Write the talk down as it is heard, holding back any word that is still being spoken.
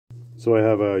So I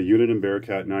have a Uniden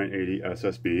Bearcat 980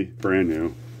 SSB, brand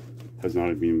new, has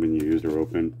not even been used or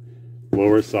opened.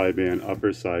 Lower sideband, upper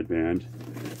sideband,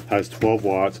 has 12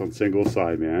 watts on single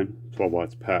sideband, 12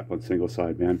 watts PEP on single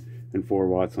sideband, and 4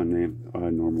 watts on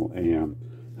normal AM.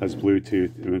 Has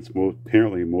Bluetooth, and it's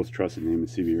apparently most trusted name in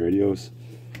CB radios,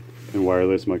 and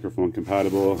wireless microphone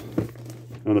compatible.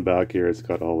 On the back here, it's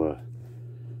got all the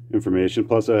information.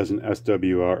 Plus, it has an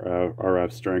SWR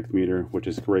RF strength meter, which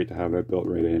is great to have that built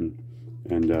right in,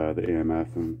 and the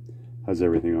AMF, and has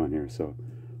everything on here. So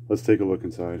let's take a look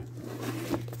inside.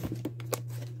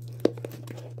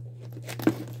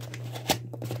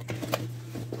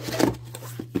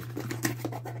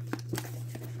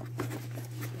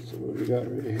 So what do we got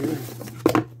right here?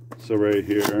 So right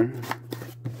here,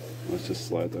 let's just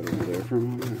slide that over there for a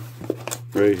moment.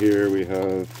 Right here we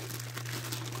have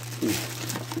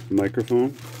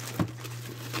microphone.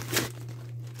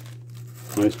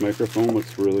 Nice microphone,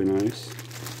 looks really nice.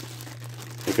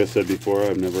 Like I said before,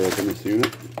 I've never opened this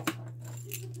unit.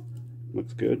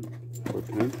 Looks good.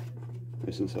 410,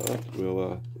 nice and soft.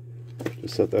 We'll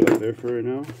just set that up there for right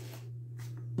now.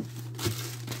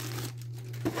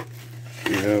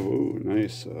 We have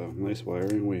nice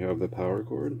wiring. We have the power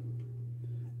cord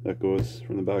that goes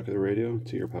from the back of the radio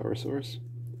to your power source.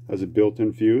 Has a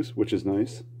built-in fuse, which is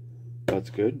nice. That's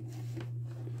good.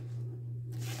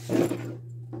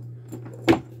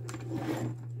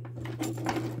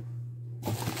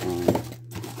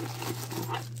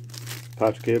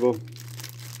 Patch cable,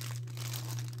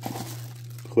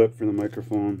 clip for the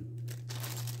microphone.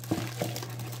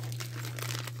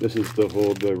 This is to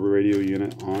hold the radio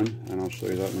unit on, and I'll show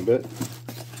you that in a bit.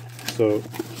 So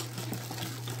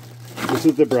this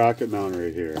is the bracket mount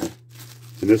right here.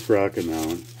 In this bracket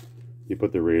mount, you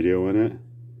put the radio in it,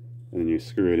 and then you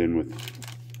screw it in with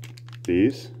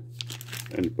these.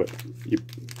 But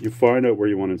you find out where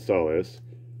you want to install this.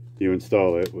 You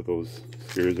install it with those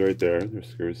screws right there. There's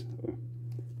screws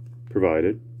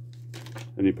provided,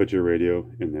 and you put your radio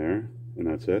in there, and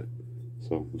that's it.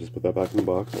 So we'll just put that back in the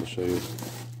box. I'll show you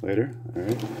later. All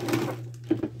right.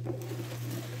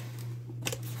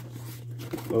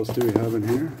 What else do we have in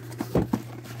here?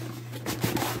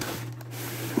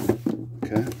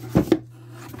 Okay.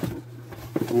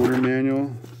 Owner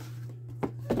manual.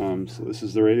 So this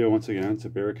is the radio once again. It's a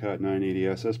Bearcat 980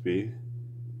 SSB.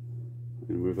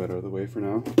 And move that out of the way for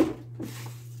now.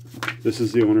 This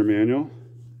is the owner manual,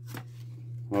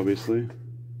 obviously,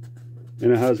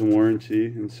 and it has warranty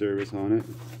and service on it,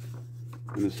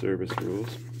 and the service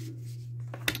rules.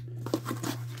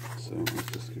 So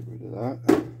let's just get rid of that.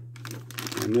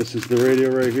 And this is the radio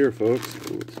right here, folks.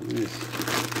 Oh, it's nice.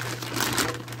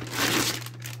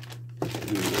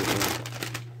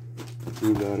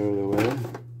 Move that out of the way.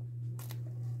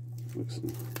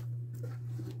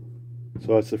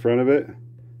 So that's the front of it.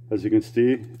 As you can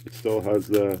see, it still has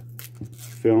the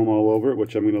film all over it,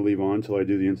 which I'm going to leave on until I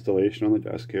do the installation on the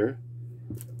desk here.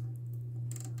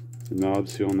 The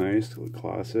knobs feel nice, look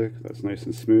classic. That's nice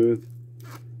and smooth.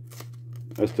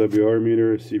 SWR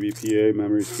meter, CBPA,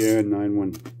 memory scan,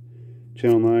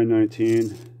 channel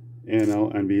 919,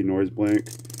 ANL, NB, noise blank,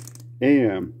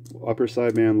 AM, upper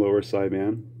sideband, lower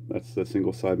sideband. That's the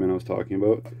single sideband I was talking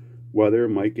about. Weather,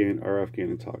 mic gain, RF gain,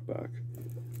 and talkback.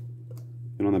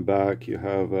 And on the back you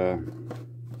have, of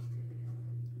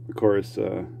course,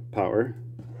 power.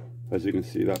 As you can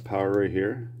see, that power right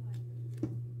here,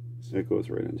 it goes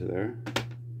right into there.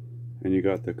 And you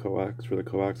got the coax, where the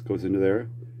coax goes into there.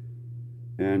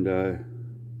 And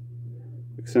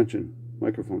extension,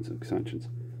 microphones extensions.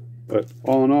 But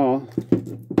all in all,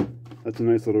 that's a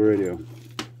nice little radio.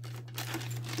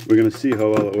 We're going to see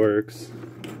how well it works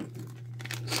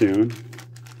soon.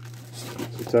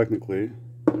 So technically,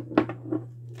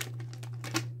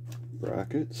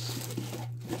 brackets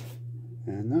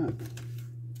and that.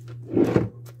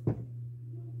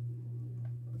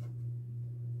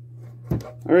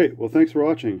 Alright, well, thanks for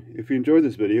watching. If you enjoyed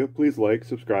this video, please like,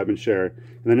 subscribe, and share.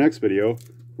 In the next video,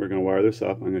 we're going to wire this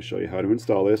up. I'm going to show you how to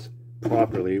install this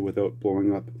properly without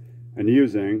blowing up, and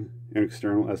using an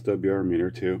external SWR meter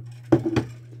too.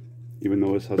 Even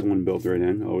though this has one built right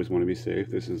in, I always want to be safe.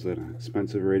 This is an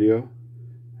expensive radio,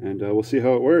 and we'll see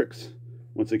how it works.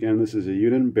 Once again, this is a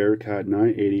Uniden Bearcat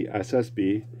 980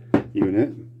 SSB unit,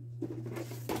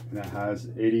 and it has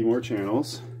 80 more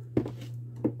channels.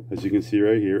 As you can see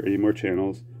right here, 80 more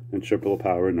channels, and triple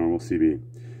power and normal CB.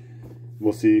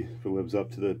 We'll see if it lives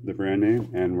up to the brand name,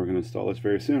 and we're going to install this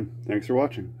very soon. Thanks for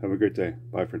watching. Have a great day.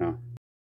 Bye for now.